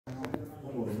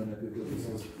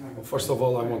First of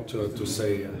all, I want to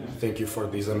say thank you for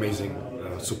these amazing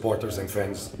supporters and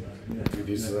fans, with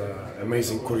this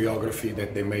amazing choreography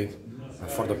that they made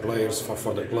for the players,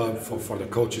 for the club, for the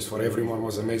coaches, for everyone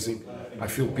was amazing. I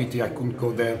feel pity I couldn't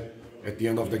go there at the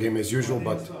end of the game as usual,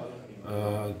 but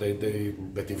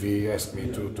the TV asked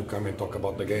me to come and talk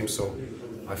about the game, so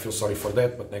I feel sorry for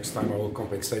that, but next time I will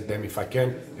compensate them if I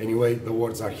can. Anyway, the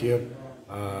words are here.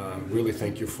 Really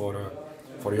thank you for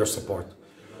your support.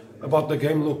 About the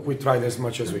game, look, we tried as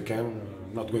much as we can.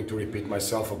 I'm not going to repeat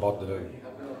myself about the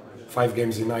 5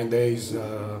 games in 9 days.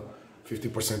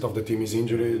 50% of the team is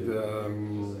injured.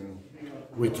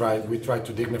 We tried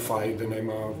to dignify the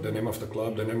name of the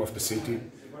club, the name of the city.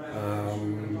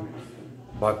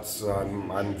 But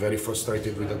I'm very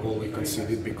frustrated with the goal we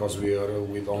conceded because we are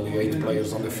with only 8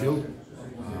 players on the field.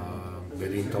 They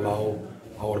didn't allow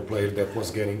our player that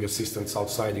was getting assistance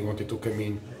outside, he wanted to come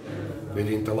in. They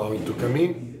didn't allow him to come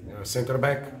in, center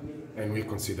back, and we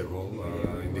concede a goal.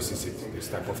 And this is it. This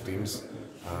type of teams,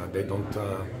 they don't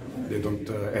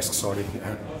ask sorry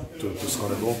to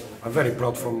score a goal. I'm very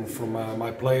proud from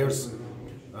my players.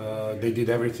 They did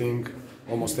everything,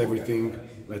 almost everything.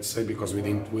 Let's say, because we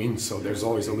didn't win, so there's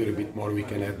always a little bit more we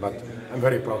can add. But I'm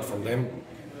very proud from them,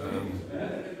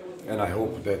 and I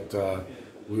hope that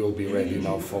we will be ready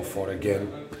now for again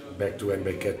back to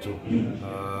MK2.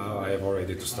 I have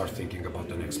already to start thinking about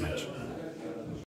the next match.